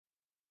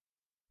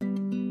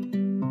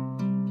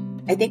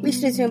I think we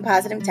should assume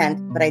positive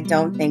intent, but I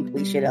don't think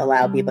we should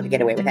allow people to get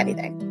away with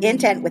anything.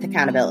 Intent with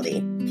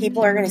accountability.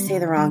 People are going to say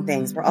the wrong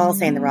things. We're all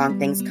saying the wrong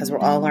things because we're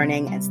all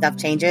learning and stuff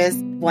changes.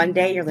 One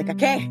day you're like,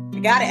 okay, I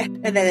got it.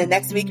 And then the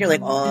next week you're like,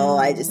 oh,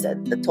 I just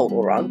said the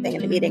total wrong thing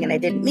in a meeting and I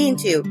didn't mean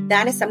to.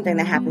 That is something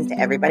that happens to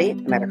everybody,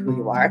 no matter who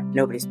you are.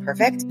 Nobody's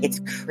perfect.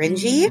 It's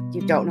cringy.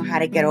 You don't know how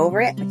to get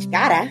over it, but you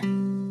gotta.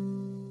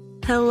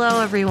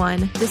 Hello,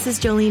 everyone. This is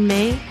Jolene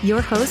May,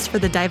 your host for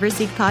the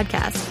Diversity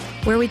Podcast,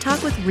 where we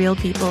talk with real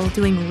people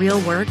doing real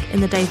work in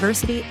the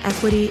diversity,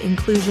 equity,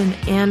 inclusion,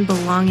 and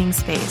belonging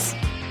space.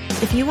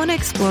 If you want to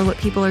explore what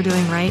people are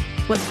doing right,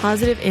 what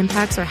positive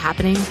impacts are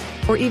happening,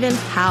 or even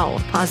how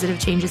positive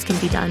changes can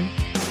be done,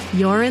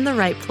 you're in the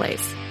right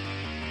place.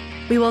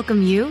 We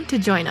welcome you to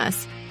join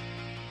us.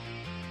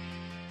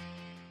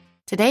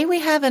 Today, we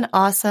have an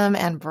awesome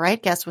and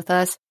bright guest with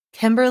us,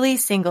 Kimberly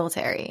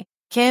Singletary.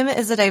 Kim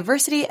is a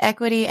diversity,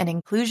 equity, and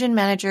inclusion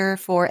manager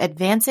for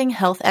Advancing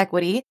Health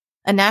Equity,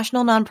 a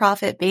national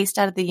nonprofit based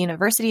out of the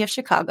University of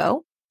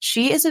Chicago.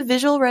 She is a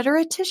visual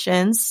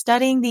rhetorician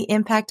studying the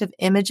impact of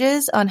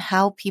images on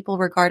how people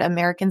regard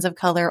Americans of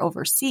color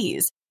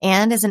overseas,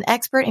 and is an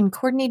expert in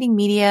coordinating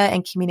media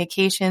and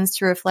communications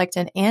to reflect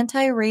an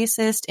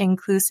anti-racist,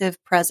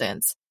 inclusive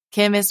presence.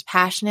 Kim is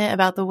passionate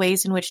about the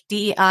ways in which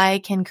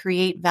DEI can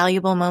create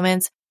valuable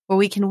moments where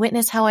we can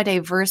witness how a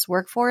diverse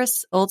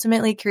workforce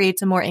ultimately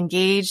creates a more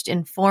engaged,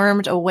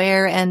 informed,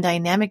 aware, and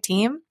dynamic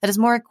team that is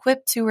more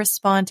equipped to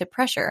respond to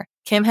pressure.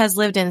 Kim has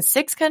lived in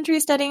 6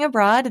 countries studying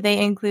abroad.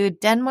 They include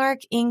Denmark,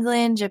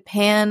 England,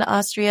 Japan,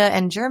 Austria,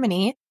 and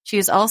Germany. She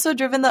has also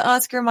driven the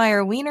Oscar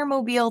Mayer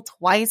Wienermobile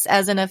twice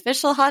as an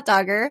official hot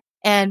dogger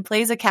and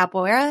plays a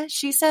capoeira.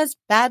 She says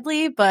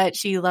badly, but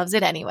she loves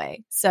it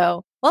anyway.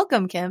 So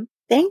welcome, Kim.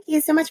 Thank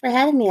you so much for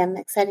having me. I'm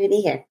excited to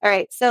be here. All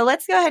right, so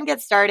let's go ahead and get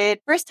started.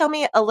 First, tell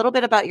me a little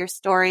bit about your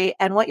story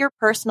and what your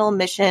personal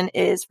mission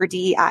is for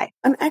DEI.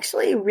 I'm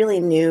actually really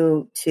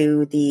new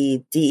to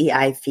the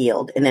DEI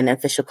field in an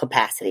official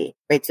capacity,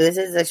 right? So this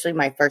is actually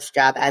my first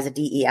job as a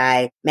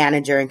DEI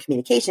manager and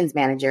communications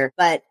manager.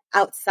 But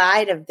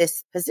outside of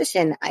this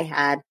position, I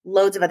had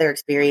loads of other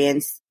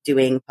experience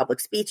doing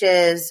public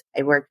speeches.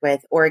 I worked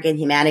with Oregon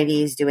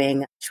Humanities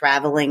doing a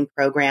traveling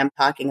program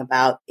talking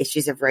about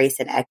issues of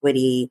race and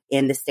equity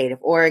in the state of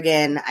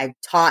Oregon. I've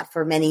taught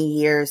for many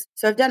years.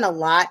 So I've done a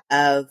lot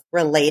of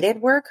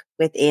related work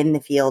within the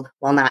field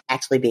while not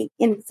actually being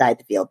inside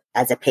the field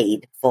as a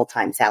paid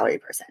full-time salary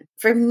person.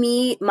 For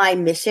me, my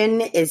mission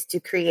is to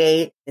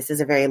create, this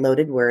is a very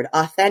loaded word,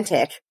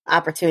 authentic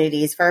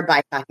opportunities for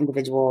BIPOC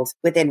individuals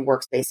within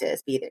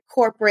workspaces, be it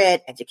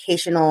corporate,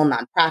 educational,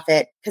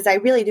 nonprofit, because I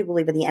really do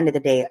believe at the end of the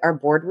day, our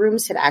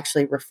boardrooms should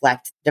actually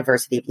reflect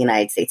diversity of the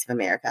United States of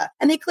America.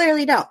 And they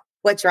clearly don't.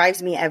 What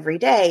drives me every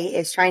day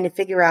is trying to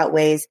figure out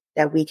ways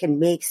that we can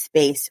make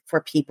space for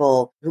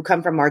people who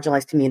come from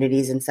marginalized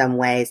communities in some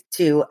ways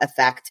to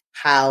affect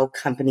how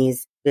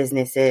companies,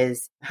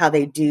 businesses, how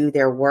they do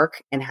their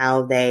work and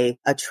how they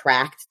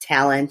attract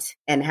talent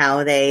and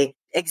how they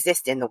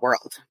exist in the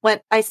world. When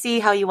I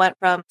see how you went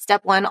from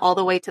step 1 all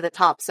the way to the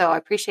top. So I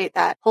appreciate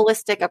that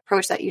holistic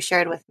approach that you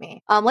shared with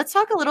me. Let's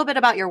talk a little bit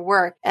about your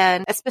work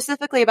and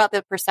specifically about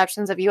the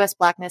perceptions of U.S.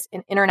 Blackness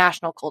in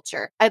international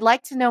culture. I'd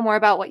like to know more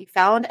about what you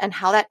found and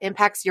how that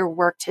impacts your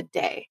work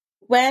today.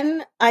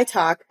 When I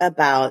talk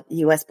about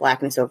U.S.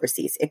 Blackness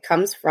overseas, it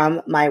comes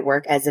from my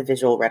work as a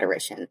visual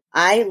rhetorician.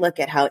 I look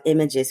at how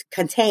images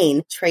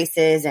contain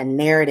traces and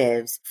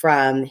narratives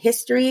from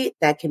history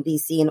that can be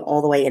seen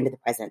all the way into the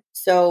present.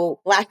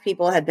 So Black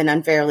people have been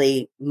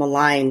unfairly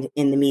maligned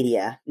in the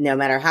media, no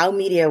matter how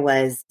media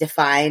was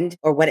defined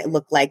or what it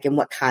looked like in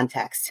what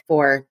context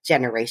for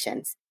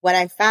generations. What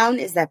I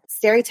found is that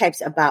stereotypes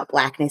about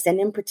Blackness,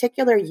 and in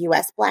particular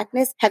U.S.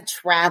 Blackness, have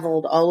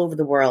traveled all over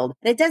the world.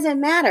 And it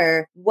doesn't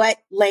matter what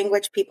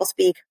language people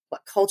speak,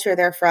 what culture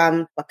they're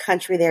from, what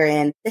country they're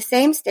in. The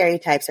same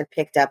stereotypes are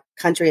picked up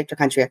country after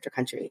country after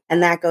country.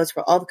 And that goes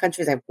for all the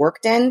countries I've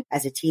worked in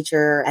as a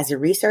teacher, as a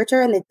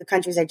researcher, and the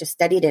countries I just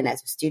studied in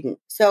as a student.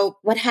 So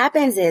what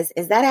happens is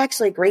that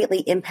actually greatly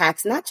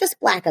impacts not just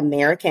Black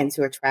Americans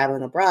who are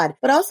traveling abroad,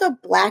 but also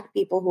Black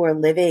people who are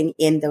living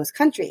in those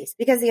countries.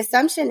 Because the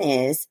assumption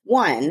is,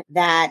 one,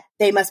 that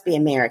they must be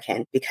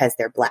American because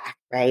they're Black,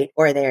 right?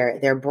 Or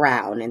they're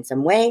brown in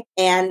some way.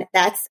 And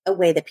that's a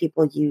way that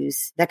people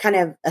use that kind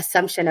of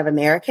assumption of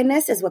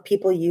Americanness is what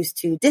people use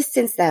to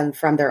distance them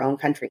from their own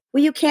country.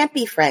 Well, you can't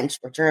be French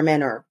or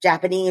German or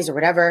Japanese or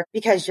whatever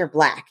because you're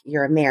Black,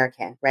 you're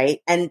American, right?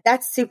 And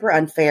that's super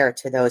unfair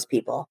to those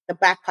people. The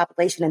Black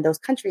population in those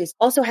countries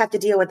also have to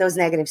deal with those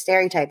negative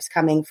stereotypes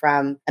coming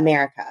from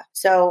America.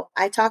 So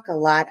I talk a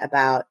lot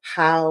about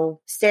how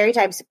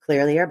stereotypes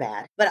clearly are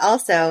bad, but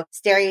also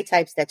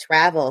stereotypes that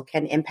travel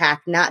can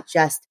impact not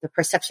just the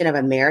perception of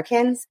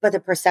Americans, but the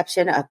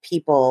perception of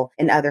people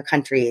in other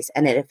countries.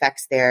 And it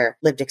affects their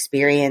lived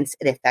experience.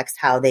 It affects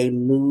how they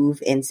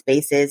move in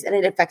spaces and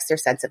it affects their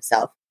sense of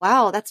self.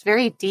 Wow, that's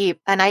very deep.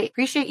 And I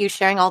appreciate you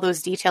sharing all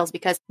those details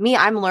because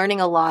I'm learning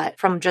a lot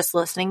from just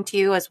listening to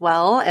you as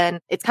well.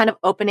 And it's kind of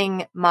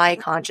opening my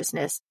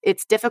consciousness.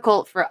 It's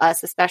difficult for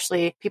us,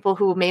 especially people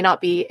who may not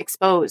be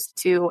exposed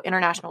to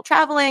international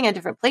traveling and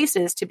different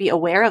places, to be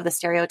aware of the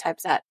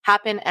stereotypes that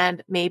happen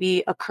and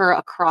maybe occur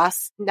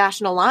across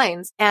national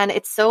lines. And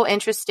it's so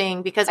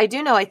interesting because I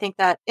think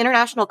that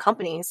international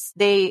companies,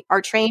 they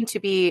are trained to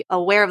be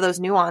aware of those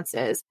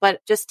nuances,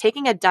 but just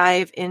taking a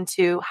dive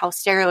into how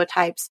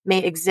stereotypes may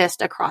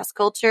exist across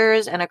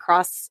cultures and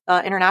across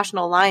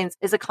international lines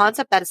is a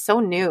concept that is so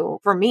new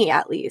for me,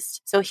 at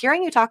least. So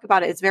hearing you talk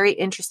about it is very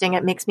interesting.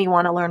 It makes me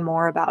want to learn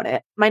more about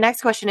it. My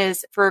next question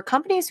is for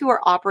companies who are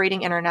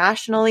operating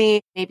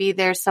internationally, maybe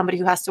there's somebody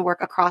who has to work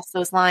across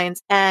those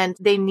lines and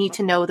they need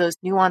to know those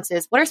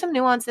nuances. What are some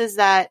nuances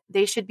that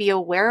they should be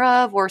aware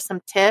of or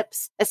some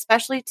tips,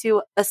 especially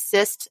to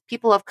assist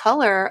people of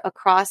color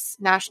across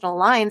national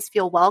lines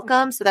feel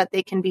welcome so that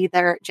they can be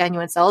their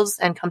genuine selves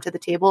and come to the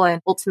table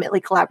and ultimately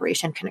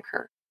collaboration can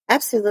occur?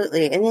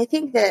 Absolutely. And I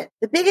think that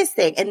the biggest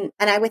thing, and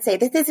I would say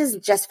that this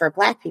isn't just for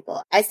Black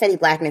people. I study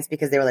Blackness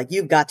because they were like,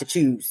 you've got to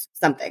choose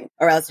something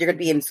or else you're going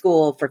to be in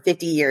school for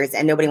 50 years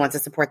and nobody wants to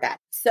support that.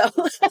 So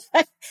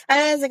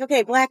I was like,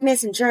 okay,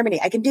 Blackness in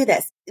Germany, I can do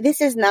this.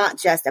 This is not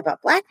just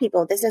about Black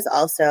people. This is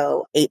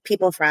also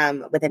people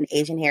with an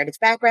Asian heritage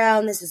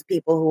background. This is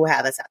people who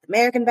have a South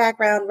American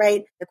background,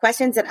 right? The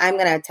questions that I'm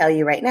going to tell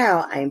you right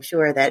now, I'm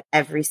sure that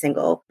every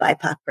single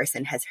BIPOC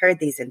person has heard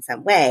these in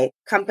some way.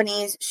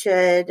 Companies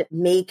should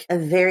make a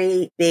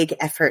very big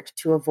effort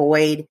to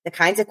avoid the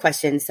kinds of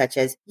questions such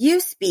as, you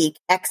speak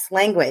X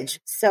language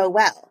so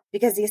well,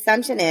 because the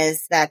assumption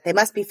is that they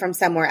must be from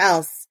somewhere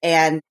else.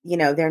 And,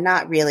 they're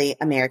not really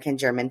American,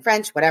 German,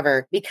 French,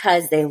 whatever,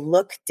 because they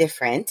look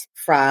different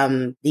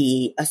from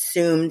the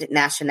assumed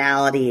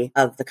nationality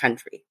of the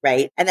country,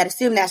 right? And that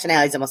assumed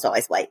nationality is almost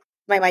always white.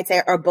 I might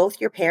say, are both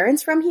your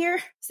parents from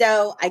here?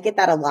 So I get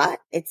that a lot.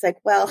 It's like,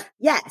 well,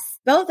 yes,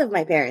 both of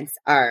my parents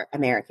are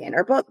American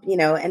or both,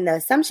 and the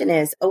assumption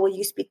is, oh, well,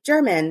 you speak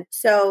German.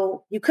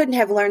 So you couldn't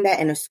have learned that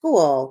in a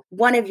school.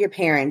 One of your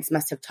parents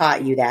must have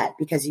taught you that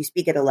because you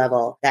speak at a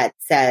level that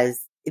says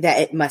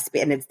that it must be,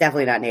 and it's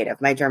definitely not native.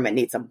 My German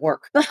needs some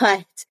work,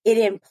 but it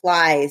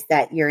implies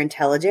that your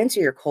intelligence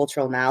or your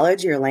cultural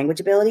knowledge, your language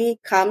ability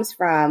comes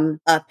from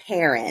a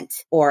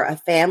parent or a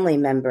family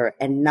member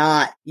and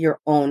not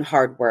your own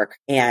hard work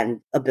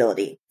and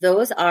ability.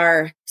 Those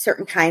are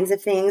certain kinds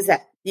of things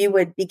that you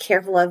would be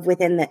careful of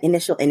within the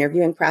initial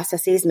interviewing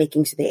processes,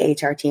 making sure the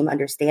HR team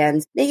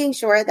understands, making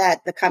sure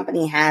that the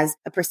company has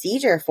a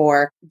procedure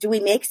for, do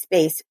we make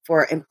space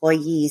for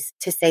employees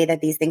to say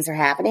that these things are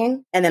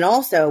happening? And then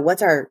also,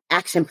 what's our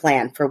action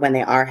plan for when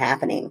they are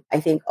happening? I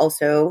think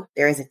also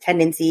there is a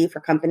tendency for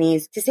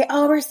companies to say,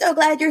 oh, we're so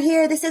glad you're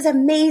here. This is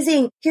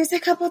amazing. Here's a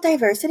couple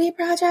diversity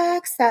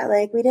projects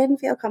that we didn't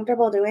feel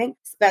comfortable doing.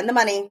 Spend the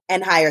money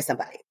and hire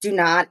somebody. Do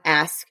not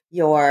ask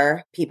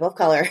your people of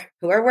color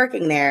who are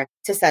working there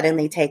to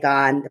suddenly take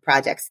on the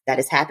projects. That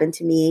has happened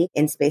to me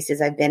in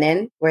spaces I've been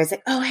in where it's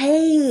like, oh,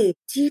 hey,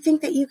 do you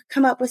think that you could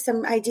come up with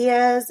some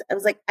ideas? I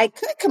was like, I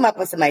could come up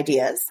with some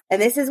ideas and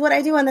this is what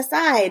I do on the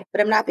side, but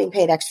I'm not being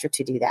paid extra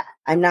to do that.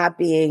 I'm not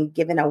being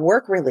given a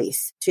work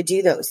release to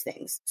do those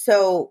things.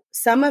 So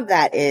some of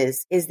that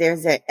is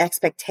there's an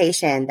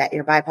expectation that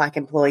your BIPOC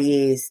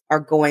employees are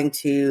going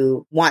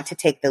to want to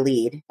take the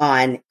lead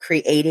on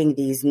creating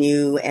these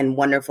new and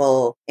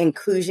wonderful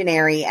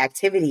inclusionary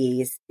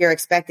activities. You're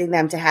expecting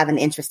them to have an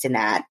interest in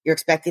that. You're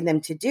expecting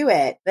them to do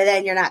it, but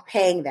then you're not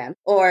paying them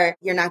or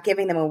you're not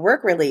giving them a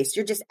work release.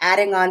 You're just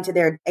adding on to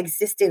their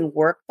existing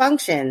work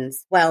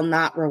functions while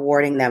not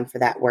rewarding them for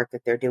that work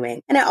that they're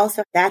doing. And it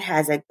also, that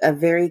has a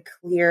very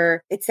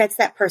clear, it sets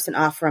that person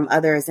off from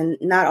others and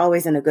not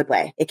always in a good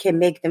way. It can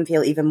make them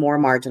feel even more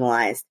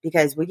marginalized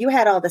because, well, you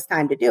had all this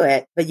time to do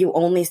it, but you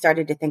only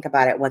started to think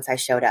about it once I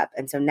showed up.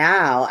 And so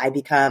now I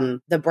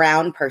become the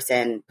brown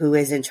person who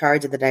is in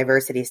charge of the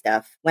diversity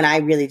stuff when I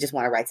really just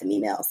want to write some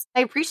emails.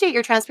 I appreciate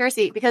your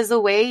transparency because the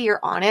way you're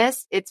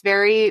honest, it's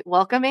very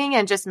welcoming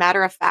and just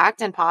matter of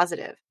fact and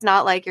positive. It's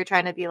not like you're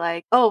trying to be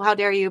like, oh, how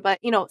dare you? But,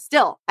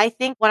 still, I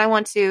think what I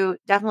want to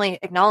definitely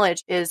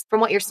acknowledge is from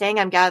what you're saying,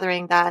 I'm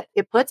gathering that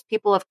it puts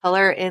people of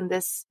color in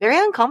this very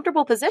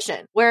uncomfortable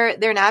position where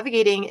they're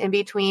navigating in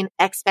between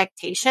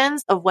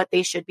expectations of what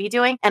they should be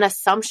doing and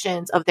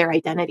assumptions of their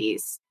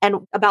identities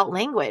and about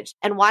language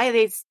and why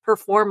they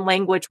perform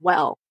language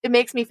well. It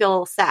makes me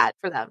feel sad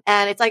for them.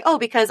 And it's like, oh,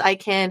 because I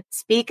can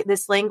speak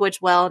this language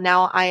well,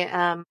 now I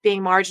am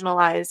being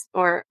marginalized,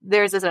 or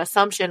there's an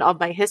assumption of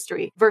my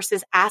history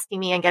versus asking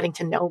me and getting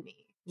to know me.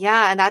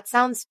 Yeah. And that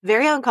sounds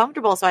very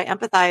uncomfortable. So I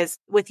empathize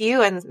with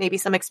you and maybe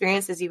some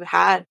experiences you've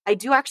had. I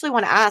do actually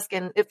want to ask,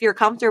 and if you're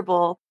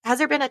comfortable, has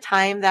there been a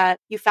time that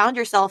you found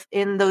yourself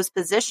in those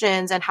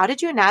positions and how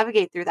did you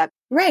navigate through that?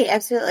 Right.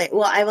 Absolutely.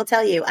 Well, I will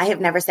tell you, I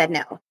have never said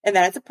no. And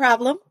that's a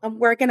problem. I'm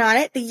working on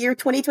it. The year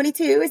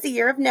 2022 is the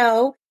year of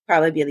no.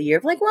 probably be the year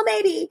of like, well,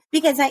 maybe,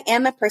 because I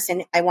am a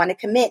person, I want to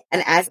commit.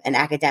 And as an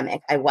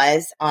academic, I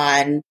was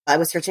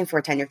searching for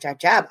a tenure track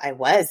job. I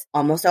was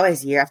almost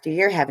always year after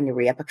year having to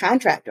re-up a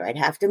contract or I'd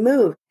have to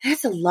move.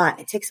 That's a lot.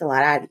 It takes a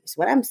lot out of you. So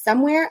when I'm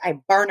somewhere, I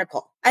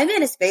barnacle. I'm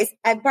in a space,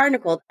 I've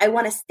barnacled. I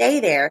want to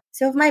stay there.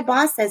 So if my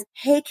boss says,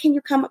 hey, can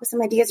you come up with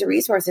some ideas or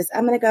resources?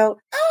 I'm going to go,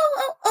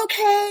 oh,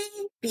 okay.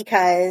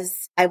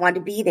 Because I want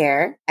to be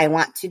there. I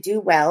want to do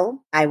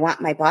well. I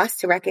want my boss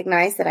to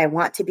recognize that I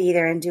want to be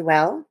there and do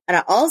well. And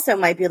I also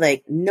might be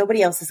like,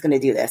 nobody else is going to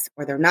do this,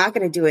 or they're not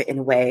going to do it in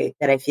a way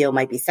that I feel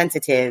might be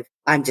sensitive.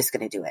 I'm just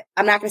going to do it.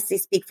 I'm not going to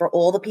speak for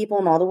all the people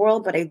in all the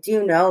world, but I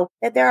do know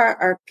that there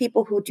are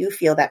people who do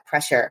feel that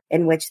pressure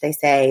in which they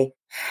say,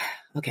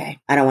 okay,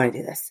 I don't want to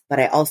do this, but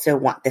I also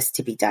want this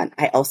to be done.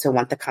 I also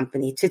want the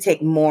company to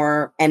take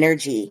more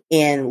energy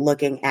in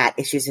looking at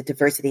issues of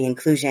diversity and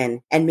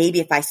inclusion. And maybe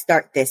if I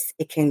start this,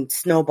 it can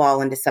snowball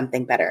into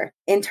something better.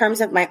 In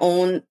terms of my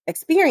own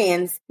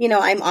experience,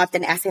 I'm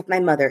often asked if my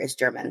mother is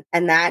German,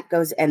 and that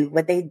goes, and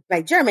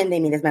by German, they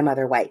mean is my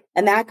mother white?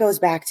 And that goes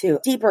back to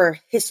deeper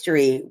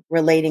history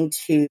relating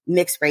to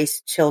mixed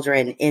race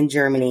children in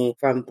Germany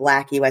from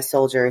Black U.S.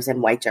 soldiers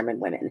and white German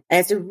women. And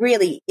it's a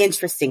really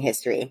interesting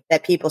history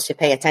that people should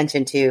pay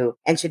attention to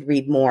and should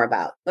read more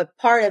about. But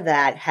part of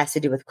that has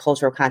to do with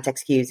cultural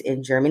context cues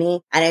in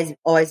Germany. And it's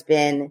always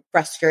been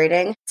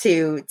frustrating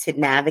to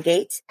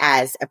navigate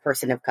as a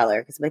person of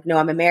color. Because I'm like, no,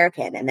 I'm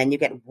American. And then you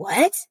get,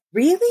 what?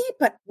 Really?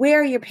 But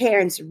where are your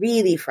parents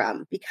really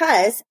from?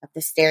 Because of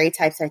the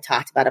stereotypes I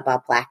talked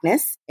about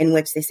Blackness, in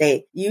which they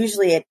say,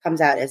 usually it comes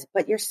out as,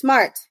 but you're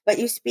smart, but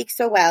you speak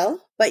so well,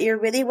 but you're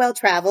really well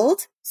traveled.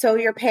 So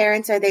your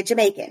parents, are they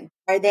Jamaican?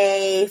 Are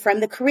they from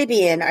the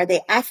Caribbean? Are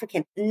they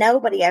African?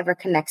 Nobody ever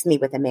connects me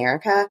with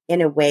America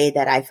in a way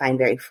that I find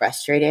very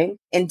frustrating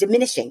and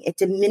diminishing. It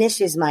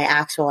diminishes my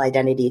actual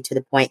identity to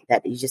the point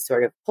that you just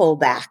sort of pull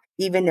back.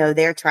 Even though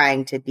they're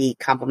trying to be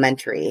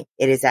complimentary,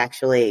 it is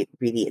actually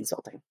really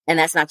insulting. And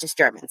that's not just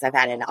Germans. I've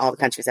had it in all the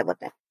countries I've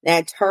lived in. Now,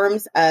 in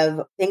terms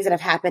of things that have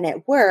happened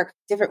at work,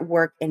 different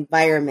work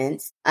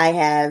environments, I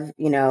have,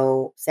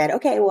 said,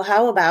 okay, well,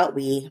 how about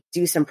we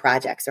do some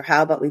projects, or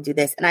how about we do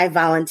this? And I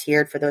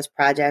volunteered for those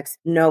projects,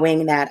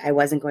 knowing that I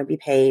wasn't going to be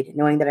paid,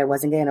 knowing that I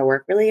wasn't getting a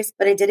work release,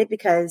 but I did it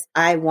because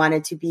I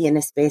wanted to be in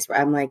a space where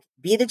I'm like,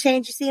 be the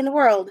change you see in the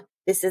world.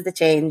 This is the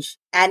change.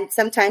 And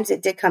sometimes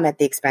it did come at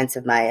the expense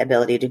of my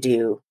ability to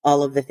do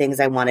all of the things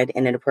I wanted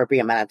in an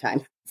appropriate amount of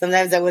time.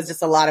 Sometimes it was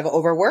just a lot of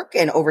overwork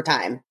and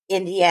overtime.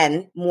 In the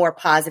end, more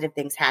positive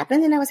things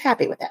happened, and I was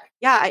happy with that.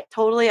 Yeah, I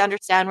totally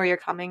understand where you're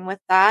coming with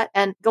that.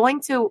 And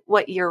going to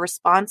what your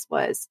response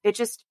was, it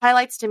just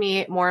highlights to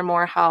me more and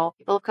more how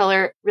people of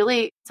color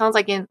really sounds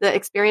like in the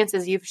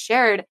experiences you've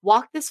shared,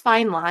 walk this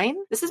fine line.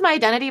 This is my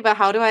identity, but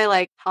how do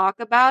I talk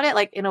about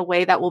it in a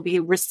way that will be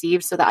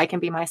received so that I can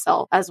be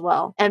myself as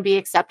well and be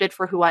accepted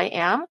for who I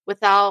am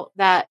without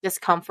that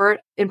discomfort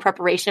in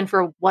preparation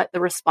for what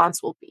the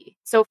response will be.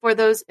 So for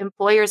those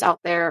employers out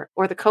there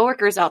or the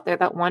coworkers out there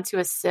that want to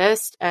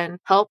assist and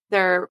help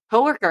their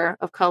coworker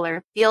of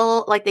color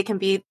feel like they can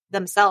be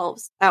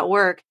themselves at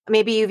work,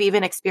 maybe you've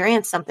even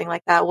experienced something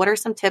like that. What are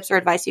some tips or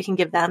advice you can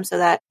give them so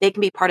that they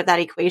can be part of that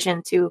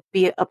equation to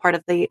be a part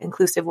of the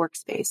inclusive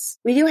workspace?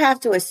 We do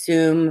have to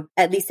assume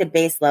at least a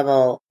base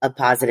level of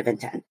positive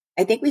intent.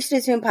 I think we should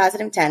assume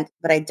positive intent,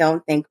 but I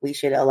don't think we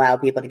should allow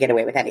people to get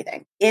away with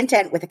anything.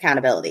 Intent with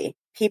accountability.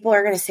 People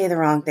are going to say the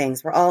wrong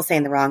things. We're all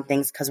saying the wrong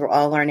things because we're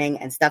all learning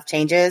and stuff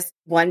changes.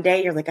 One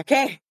day you're like,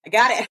 okay, I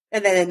got it.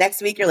 And then the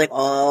next week you're like,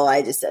 oh,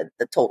 I just said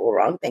the total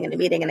wrong thing in the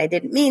meeting and I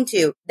didn't mean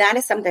to. That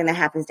is something that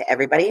happens to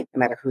everybody, no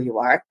matter who you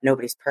are.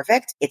 Nobody's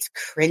perfect. It's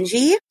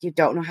cringy. You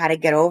don't know how to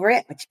get over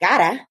it, but you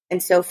gotta.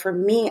 And so for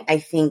me, I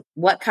think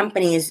what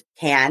companies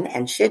can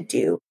and should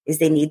do is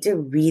they need to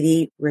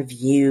really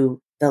review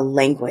the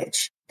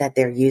language that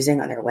they're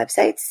using on their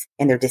websites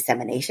and their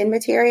dissemination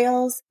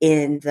materials,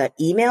 in the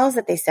emails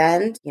that they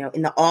send,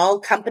 in the all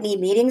company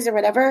meetings or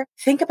whatever.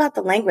 Think about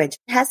the language.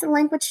 Has the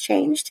language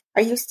changed?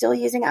 Are you still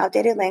using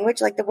outdated language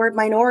like the word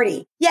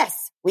minority?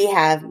 Yes, we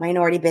have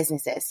minority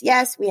businesses.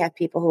 Yes, we have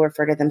people who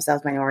refer to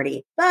themselves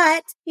minority,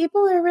 but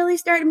people are really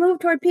starting to move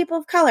toward people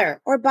of color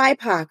or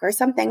BIPOC or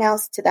something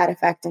else to that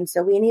effect. And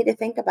so we need to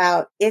think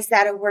about, is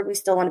that a word we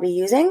still want to be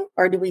using,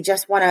 or do we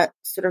just want to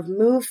sort of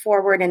move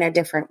forward in a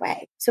different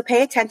way? So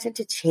pay attention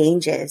to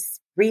changes.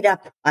 Read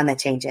up on the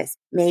changes.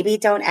 Maybe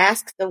don't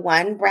ask the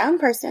one brown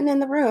person in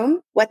the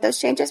room what those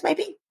changes might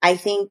be. I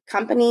think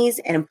companies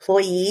and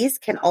employees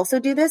can also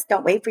do this.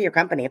 Don't wait for your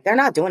company. If they're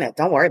not doing it,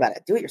 don't worry about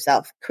it. Do it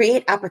yourself.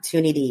 Create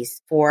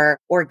opportunities for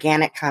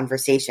organic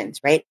conversations,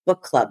 right?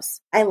 Book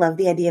clubs. I love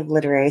the idea of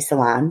literary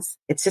salons.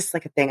 It's just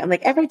like a thing. I'm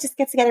like, everybody just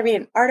gets together, read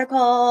an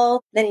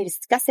article, then you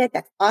discuss it.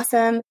 That's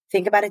awesome.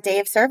 Think about a day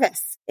of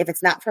service. If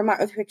it's not for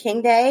Martin Luther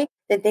King Day,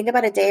 then think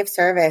about a day of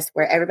service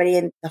where everybody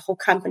in the whole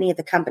company, if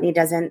the company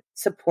doesn't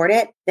support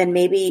it, then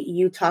maybe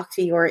you talk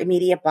to your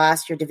immediate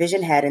boss, your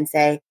division head, and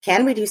say,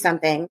 can we do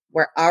something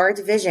where our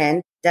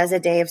division does a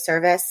day of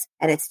service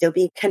and it still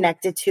be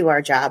connected to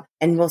our job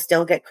and we'll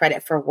still get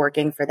credit for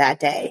working for that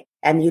day?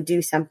 And you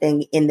do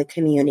something in the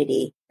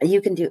community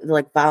You can do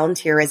like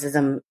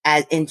volunteerism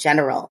as in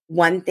general.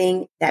 One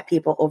thing that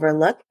people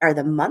overlook are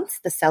the months,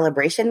 the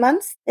celebration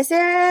months. They say,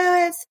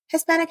 oh, it's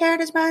Hispanic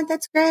Heritage Month.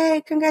 That's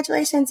great.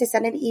 Congratulations. They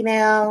send an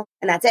email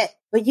and that's it.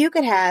 But you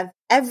could have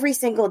every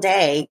single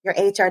day, your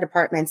HR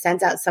department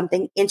sends out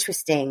something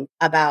interesting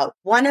about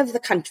one of the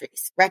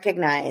countries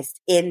recognized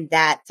in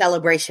that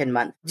celebration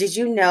month. Did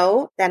you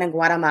know that in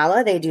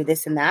Guatemala, they do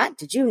this and that?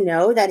 Did you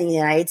know that in the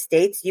United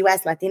States,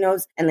 US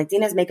Latinos and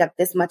Latinas make up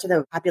this much of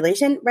the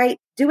population, right?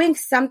 Doing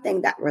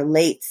something that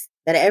relates,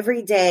 that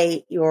every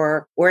day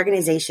your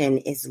organization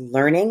is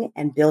learning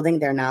and building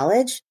their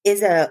knowledge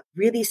is a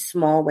really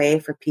small way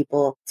for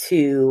people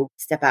to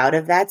step out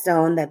of that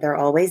zone that they're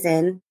always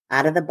in,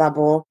 out of the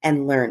bubble,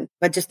 and learn.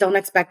 But just don't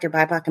expect your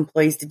BIPOC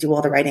employees to do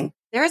all the writing.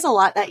 There is a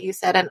lot that you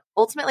said. And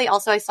ultimately,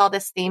 also, I saw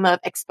this theme of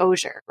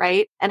exposure,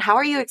 right? And how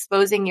are you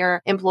exposing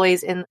your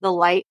employees in the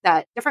light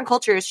that different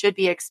cultures should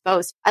be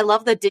exposed? I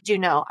love the did you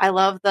know? I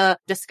love the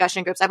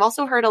discussion groups. I've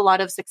also heard a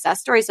lot of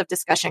success stories of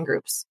discussion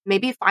groups,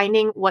 maybe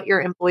finding what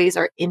your employees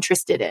are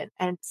interested in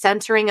and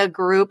centering a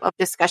group of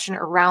discussion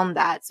around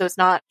that. So it's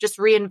not just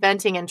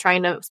reinventing and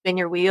trying to spin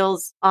your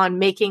wheels on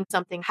making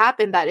something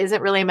happen that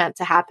isn't really meant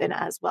to happen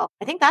as well.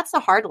 I think that's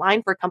the hard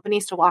line for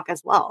companies to walk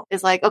as well.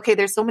 Is like, okay,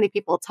 there's so many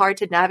people. It's hard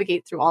to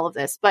navigate through all of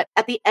this. But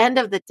at the end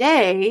of the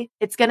day,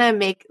 it's going to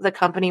make the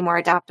company more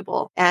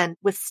adaptable and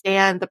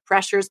withstand the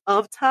pressures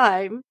of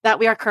time that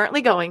we are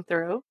currently going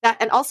through. That,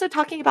 and also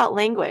talking about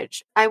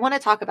language. I want to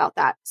talk about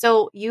that.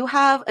 So you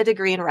have a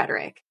degree in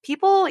rhetoric.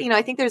 People,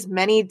 I think there's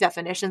many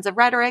definitions of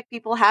rhetoric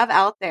people have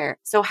out there.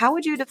 So how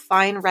would you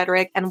define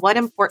rhetoric and what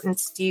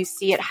importance do you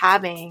see it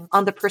having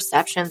on the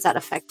perceptions that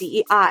affect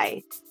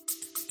DEI?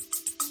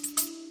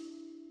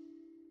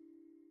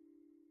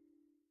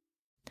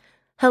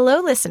 Hello,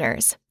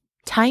 listeners.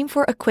 Time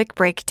for a quick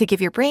break to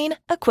give your brain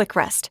a quick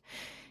rest.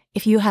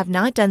 If you have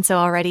not done so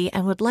already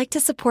and would like to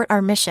support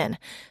our mission,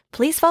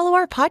 please follow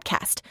our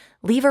podcast,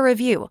 leave a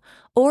review,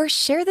 or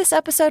share this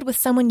episode with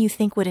someone you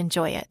think would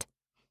enjoy it.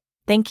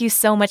 Thank you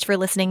so much for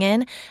listening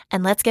in,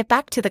 and let's get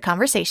back to the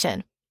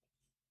conversation.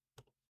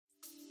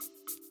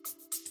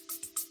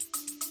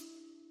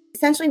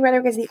 Essentially,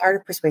 rhetoric is the art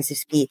of persuasive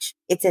speech.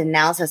 It's an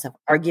analysis of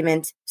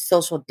argument,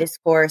 social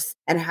discourse,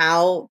 and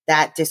how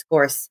that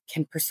discourse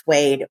can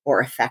persuade or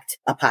affect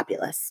a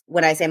populace.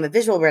 When I say I'm a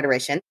visual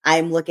rhetorician,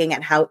 I'm looking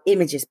at how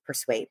images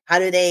persuade. How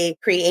do they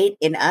create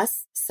in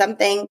us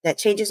something that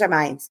changes our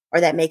minds or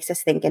that makes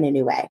us think in a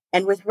new way?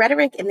 And with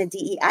rhetoric in the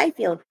DEI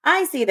field,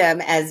 I see them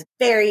as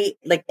very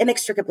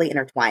inextricably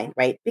intertwined,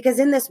 right? Because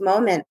in this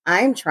moment,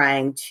 I'm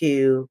trying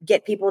to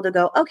get people to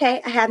go,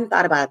 okay, I hadn't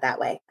thought about it that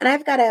way.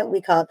 And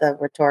we call it the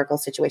rhetorical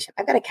situation.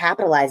 I've got to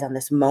capitalize on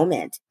this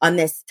moment, on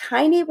this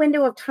tiny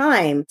window of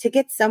time to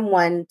get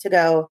someone to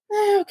go,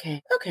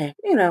 okay,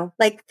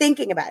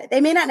 thinking about it.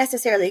 They may not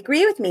necessarily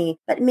agree with me,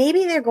 but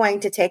maybe they're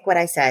going to take what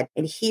I said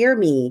and hear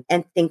me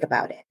and think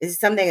about it. This is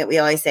something that we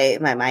always say,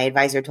 my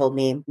advisor told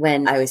me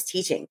when I was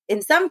teaching.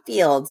 In some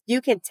fields,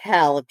 you can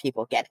tell if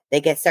people get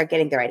it. They start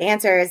getting the right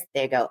answers.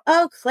 They go,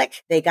 oh,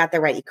 click. They got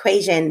the right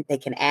equation. They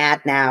can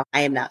add now.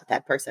 I am not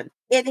that person.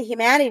 In the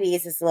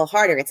humanities, it's a little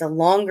harder. It's a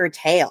longer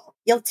tail.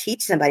 You'll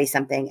teach somebody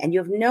something and you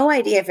have no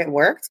idea if it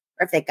worked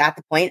or if they got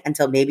the point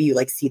until maybe you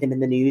see them in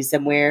the news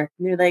somewhere.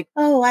 And they're like,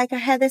 oh, I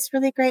had this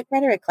really great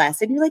rhetoric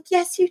class. And you're like,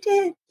 yes, you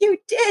did. You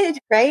did.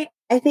 Right?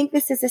 I think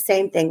this is the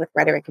same thing with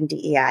rhetoric and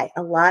DEI.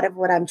 A lot of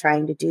what I'm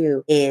trying to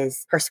do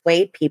is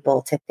persuade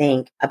people to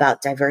think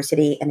about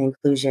diversity and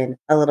inclusion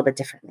a little bit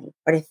differently,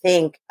 or to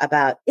think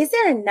about, is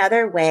there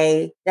another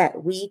way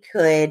that we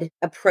could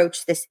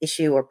approach this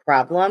issue or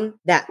problem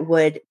that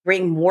would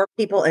bring more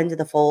people into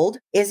the fold?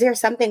 Is there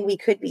something we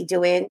could be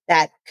doing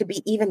that could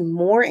be even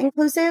more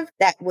inclusive,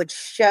 that would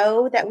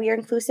show that we are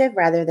inclusive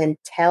rather than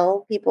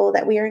tell people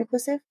that we are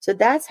inclusive? So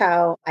that's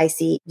how I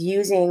see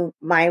using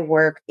my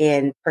work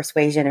in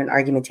persuasion and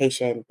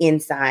argumentation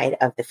inside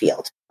of the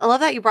field. I love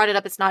that you brought it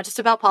up. It's not just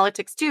about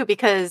politics too,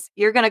 because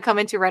you're going to come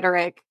into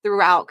rhetoric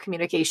throughout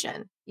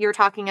communication. You're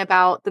talking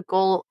about the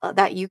goal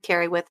that you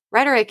carry with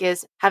rhetoric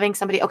is having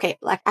somebody,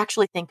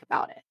 actually think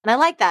about it. And I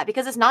like that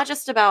because it's not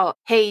just about,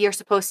 hey, you're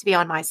supposed to be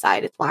on my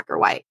side. It's black or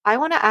white. I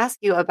want to ask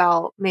you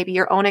about maybe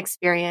your own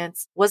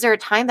experience. Was there a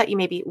time that you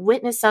maybe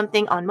witnessed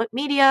something on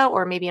media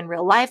or maybe in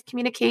real life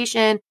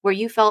communication where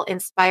you felt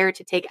inspired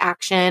to take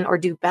action or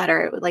do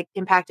better? It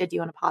impacted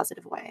you in a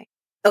positive way?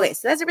 Okay,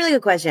 so that's a really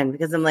good question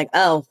because I'm like,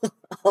 oh,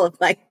 all of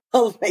my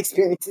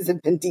experiences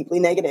have been deeply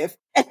negative.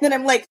 And then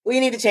I'm like,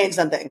 we need to change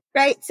something,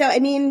 right? So,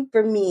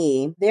 for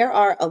me, there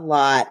are a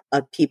lot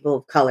of people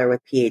of color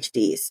with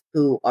PhDs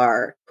who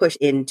are pushed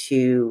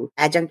into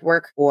adjunct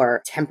work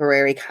or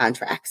temporary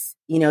contracts.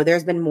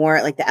 There's been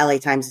more, the LA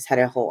Times has had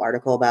a whole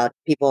article about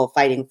people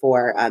fighting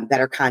for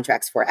better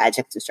contracts for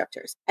adjunct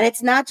instructors. And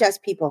it's not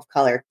just people of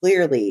color,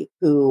 clearly,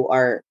 who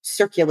are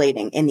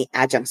circulating in the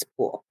adjuncts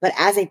pool. But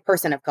as a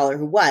person of color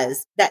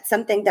that's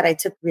something that I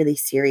took really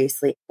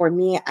seriously. For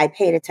me, I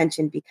paid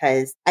attention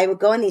because I would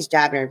go in these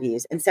job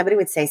interviews and somebody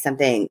would say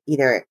something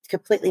either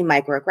completely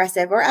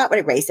microaggressive or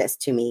outright racist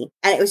to me.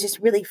 And it was just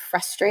really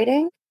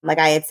frustrating Like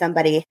I had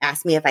somebody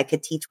ask me if I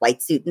could teach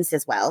white students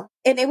as well.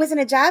 And it was in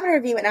a job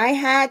interview and I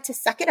had to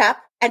suck it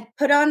up and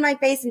put on my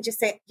face and just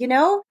say,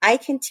 I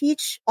can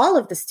teach all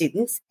of the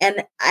students.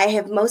 And I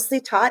have mostly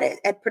taught it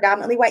at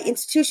predominantly white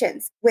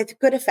institutions with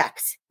good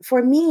effects.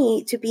 For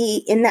me to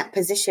be in that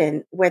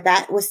position where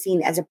that was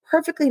seen as a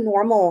perfectly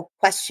normal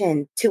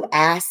question to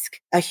ask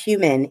a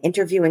human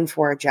interviewing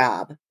for a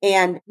job,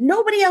 and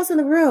nobody else in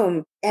the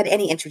room had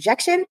any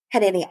interjection,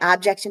 had any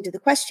objection to the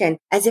question,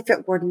 as if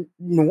it were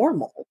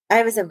normal.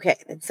 I was okay.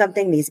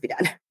 Something needs to be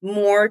done.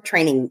 More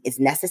training is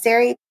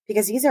necessary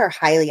because these are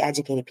highly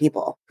educated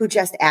people who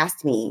just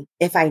asked me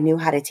if I knew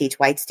how to teach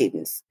white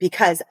students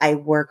because I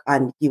work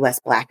on U.S.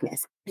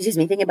 Blackness.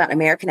 Thinking about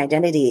American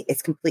identity,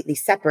 it's completely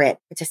separate.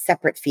 It's a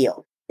separate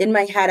field. In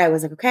my head, I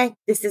was like, okay,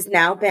 this has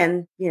now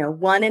been,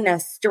 one in a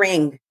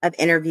string of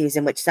interviews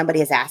in which somebody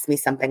has asked me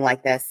something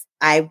like this.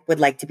 I would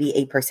like to be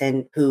a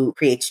person who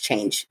creates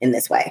change in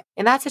this way.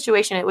 In that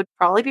situation, it would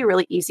probably be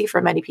really easy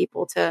for many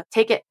people to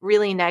take it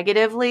really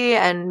negatively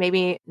and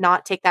maybe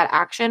not take that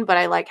action. But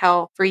I like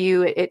how for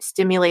you, it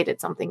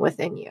stimulated something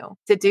within you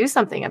to do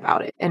something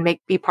about it and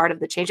be part of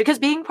the change, because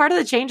being part of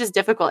the change is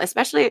difficult,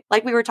 especially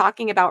like we were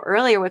talking about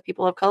earlier with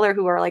people of color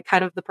who are like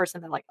kind of the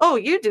person that like, oh,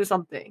 you do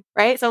something,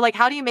 right? So like,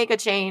 how do you make a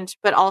change,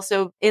 but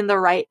also in the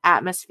right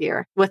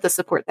atmosphere with the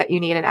support that you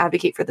need and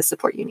advocate for the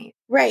support you need?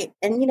 Right.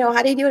 And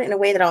how do you do it in a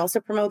way that also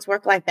promotes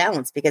work-life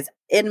balance? Because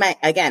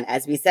again,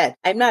 as we said,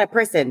 I'm not a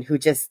person who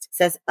just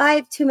says, I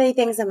have too many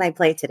things on my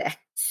plate today.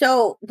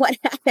 So what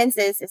happens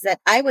is that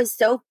I was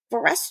so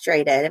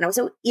frustrated and I was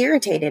so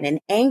irritated and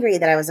angry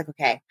that I was like,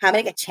 okay, how am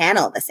I going to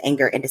channel this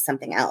anger into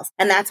something else?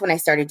 And that's when I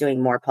started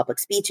doing more public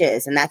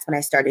speeches. And that's when I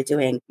started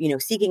doing,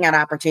 seeking out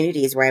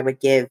opportunities where I would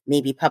give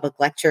maybe public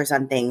lectures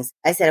on things.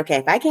 I said, okay,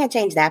 if I can't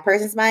change that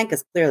person's mind,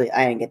 because clearly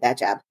I didn't get that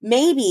job,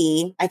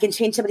 maybe I can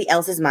change somebody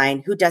else's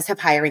mind who does have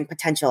hiring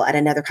potential at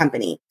another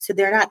company. So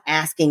they're not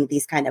asking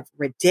these kind of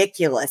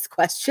ridiculous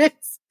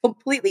questions,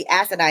 completely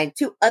asinine,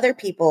 to other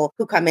people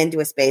who come into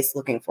a space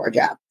looking for a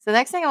job. So the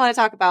next thing I want to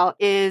talk about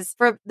is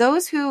for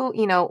those who,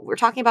 we're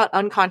talking about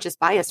unconscious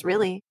bias,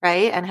 really,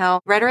 right? And how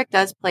rhetoric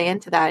does play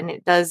into that and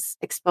it does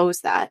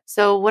expose that.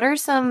 So what are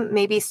some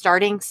maybe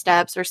starting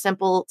steps or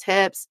simple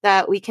tips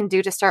that we can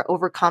do to start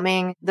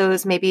overcoming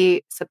those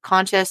maybe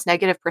subconscious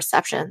negative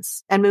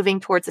perceptions and moving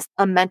towards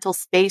a mental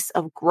space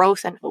of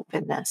growth and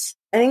openness?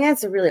 I think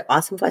that's a really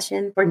awesome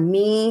question. For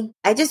me,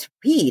 I just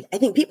read. I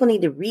think people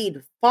need to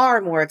read far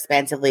more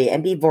expansively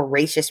and be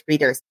voracious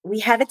readers.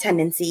 We have a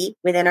tendency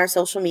within our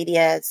social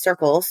media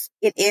circles.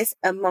 It is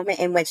a moment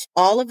in which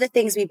all of the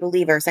things we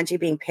believe are essentially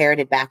being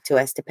parroted back to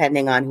us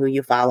depending on who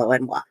you follow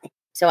and why.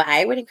 So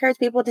I would encourage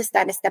people to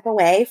kind of step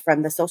away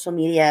from the social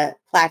media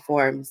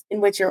platforms in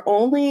which you're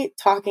only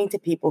talking to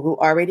people who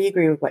already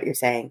agree with what you're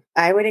saying.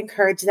 I would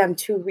encourage them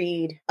to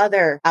read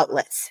other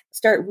outlets,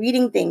 start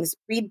reading things,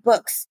 read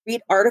books,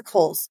 read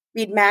articles,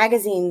 read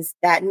magazines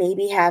that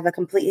maybe have a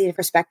completely different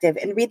perspective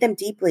and read them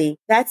deeply.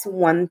 That's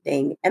one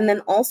thing. And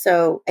then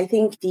also, I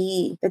think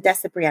the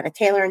deaths of Breonna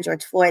Taylor and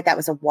George Floyd, that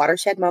was a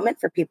watershed moment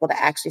for people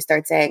to actually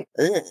start saying,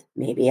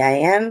 maybe I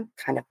am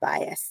kind of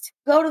biased.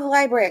 Go to the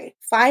library,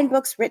 find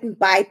books written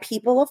by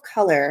people of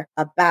color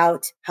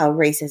about how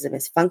racism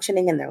is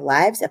functioning in their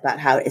lives, about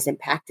how it has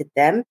impacted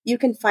them. You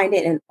can find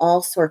it in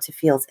all sorts of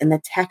fields, in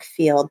the tech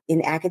field,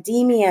 in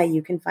academia,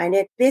 you can find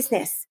it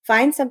business.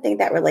 Find something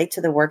that relates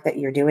to the work that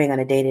you're doing on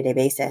a day-to-day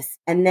basis.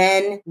 And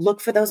then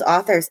look for those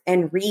authors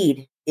and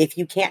read. If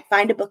you can't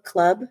find a book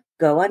club,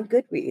 go on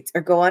Goodreads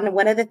or go on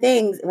one of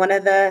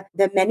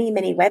the many,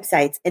 many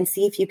websites and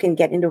see if you can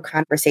get into a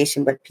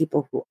conversation with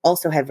people who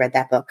also have read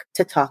that book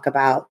to talk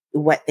about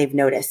what they've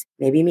noticed.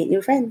 Maybe meet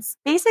new friends.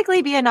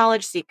 Basically, be a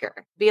knowledge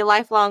seeker, be a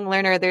lifelong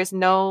learner. There's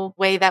no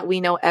way that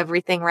we know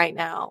everything right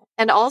now.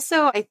 And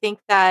also, I think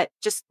that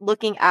just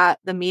looking at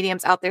the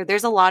mediums out there,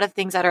 there's a lot of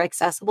things that are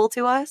accessible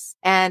to us.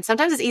 And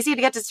sometimes it's easy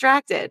to get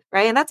distracted,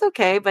 right? And that's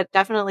okay, but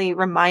definitely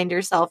remind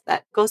yourself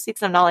that go seek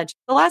some knowledge.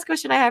 The last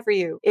question I have for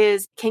you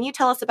is, can you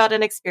tell us about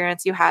an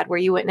experience you had where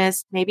you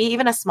witnessed maybe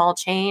even a small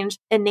change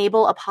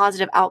enable a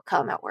positive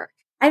outcome at work?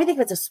 I think if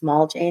it's a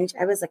small change,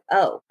 I was like,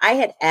 I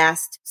had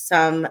asked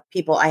some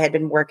people I had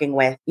been working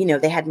with,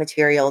 they had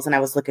materials and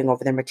I was looking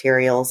over their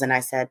materials and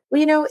I said,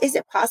 well, is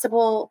it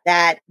possible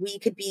that we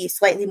could be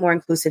slightly more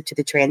inclusive to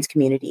the trans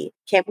community?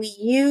 Can we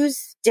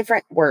use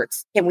different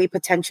words? Can we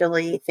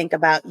potentially think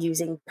about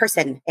using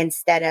person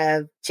instead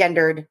of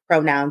gendered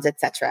pronouns,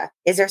 etc.?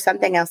 Is there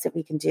something else that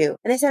we can do?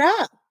 And they said,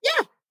 yeah,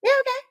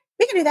 okay,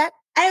 we can do that.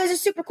 And it was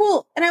just super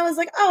cool. And I was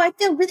like, I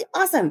feel really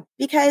awesome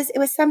because it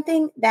was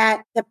something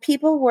that the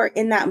people were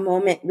in that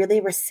moment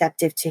really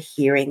receptive to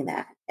hearing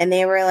that. And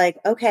they were like,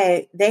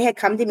 okay, they had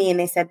come to me and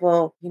they said,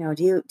 well,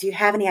 do you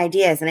have any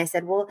ideas? And I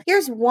said, well,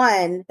 here's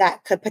one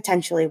that could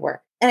potentially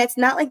work. And it's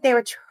not like they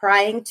were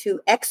trying to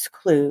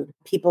exclude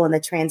people in the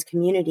trans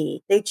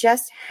community. They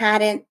just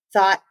hadn't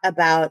thought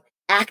about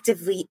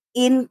actively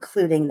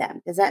including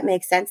them. Does that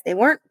make sense? They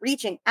weren't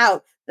reaching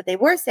out but they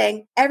were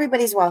saying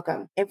everybody's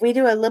welcome. If we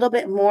do a little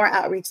bit more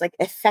outreach, like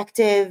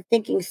effective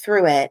thinking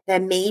through it,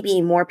 then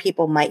maybe more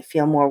people might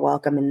feel more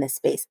welcome in this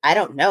space. I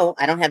don't know.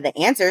 I don't have the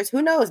answers.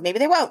 Who knows? Maybe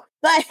they won't.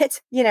 But,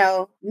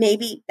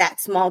 maybe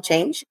that small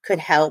change could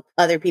help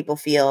other people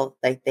feel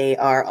like they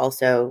are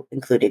also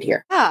included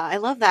here. Yeah, I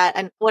love that.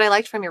 And what I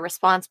liked from your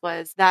response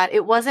was that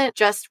it wasn't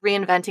just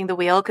reinventing the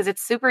wheel, because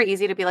it's super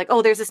easy to be like,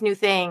 oh, there's this new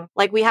thing.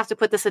 Like, we have to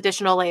put this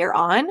additional layer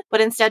on.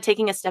 But instead,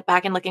 taking a step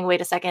back and looking,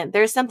 wait a second,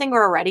 there's something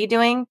we're already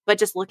doing, but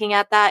just looking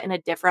at that in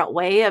a different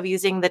way of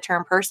using the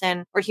term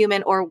person or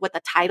human or what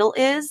the title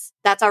is,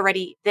 that's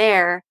already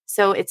there.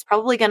 So it's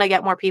probably going to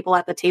get more people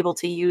at the table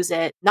to use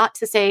it. Not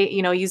to say,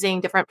 using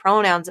different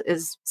pronouns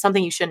is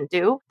something you shouldn't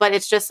do, but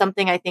it's just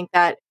something I think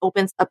that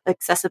opens up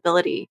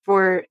accessibility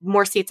for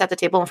more seats at the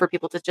table and for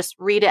people to just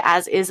read it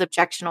as is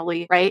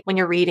objectionably, right? When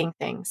you're reading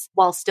things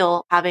while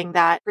still having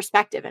that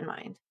perspective in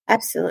mind.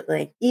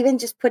 Absolutely. Even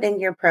just put in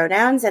your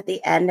pronouns at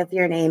the end of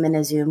your name in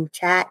a Zoom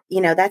chat.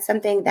 That's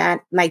something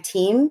that my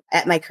team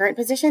at my current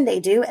position, they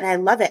do. And I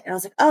love it. And I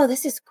was like, oh,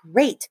 this is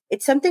great.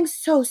 It's something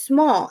so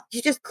small.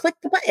 You just click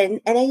the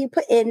button and then you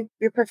put in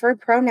your preferred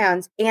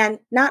pronouns. And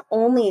not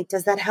only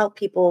does that help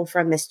people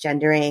from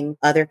misgendering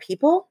other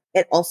people,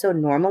 it also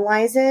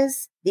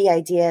normalizes the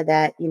idea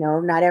that,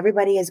 not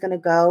everybody is going to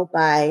go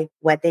by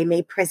what they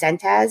may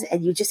present as,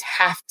 and you just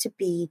have to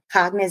be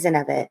cognizant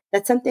of it.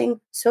 That's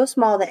something so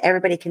small that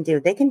everybody can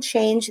do. They can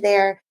change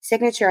their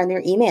signature on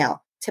their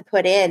email to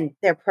put in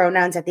their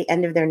pronouns at the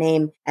end of their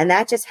name. And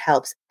that just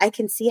helps. I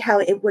can see how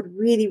it would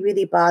really,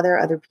 really bother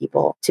other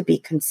people to be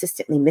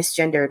consistently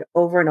misgendered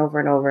over and over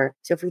and over.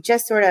 So if we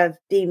just sort of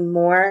be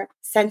more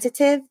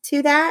sensitive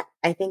to that,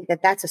 I think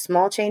that that's a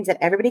small change that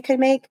everybody could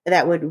make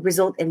that would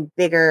result in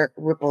bigger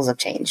ripples of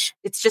change.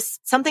 It's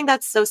just something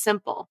that's so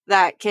simple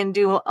that can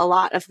do a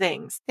lot of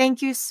things.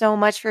 Thank you so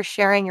much for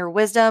sharing your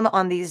wisdom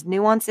on these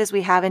nuances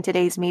we have in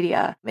today's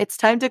media. It's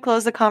time to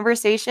close the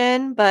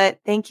conversation, but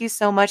thank you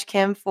so much,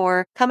 Kim,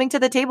 for coming to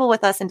the table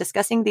with us and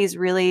discussing these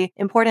really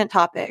important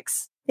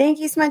topics. Thank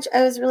you so much.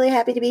 I was really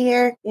happy to be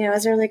here. It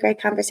was a really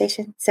great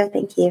conversation. So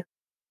thank you.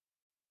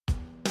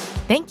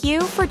 Thank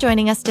you for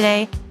joining us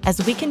today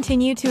as we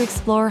continue to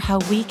explore how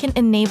we can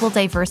enable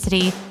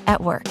diversity at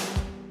work.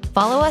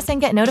 Follow us and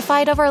get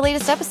notified of our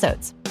latest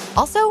episodes.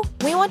 Also,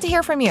 we want to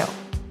hear from you.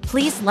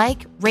 Please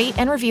like, rate,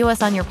 and review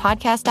us on your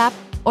podcast app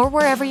or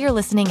wherever you're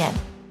listening in.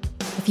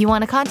 If you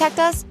want to contact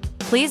us,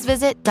 please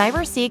visit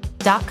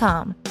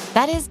diverseek.com.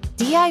 That is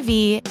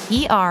diverseek.com.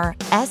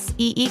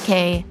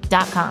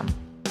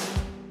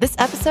 This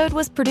episode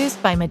was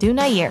produced by Madhu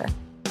Nair,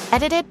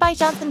 edited by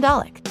Jonathan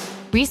Dalek,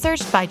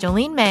 researched by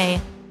Jolene May,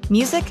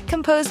 music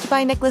composed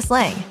by Nicholas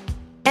Lang,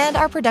 and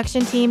our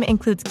production team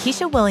includes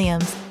Keisha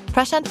Williams,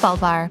 Prashant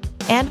Balbar,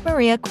 and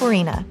Maria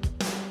Corina.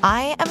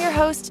 I am your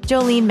host,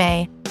 Jolene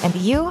May, and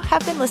you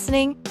have been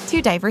listening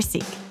to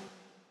Diverseek.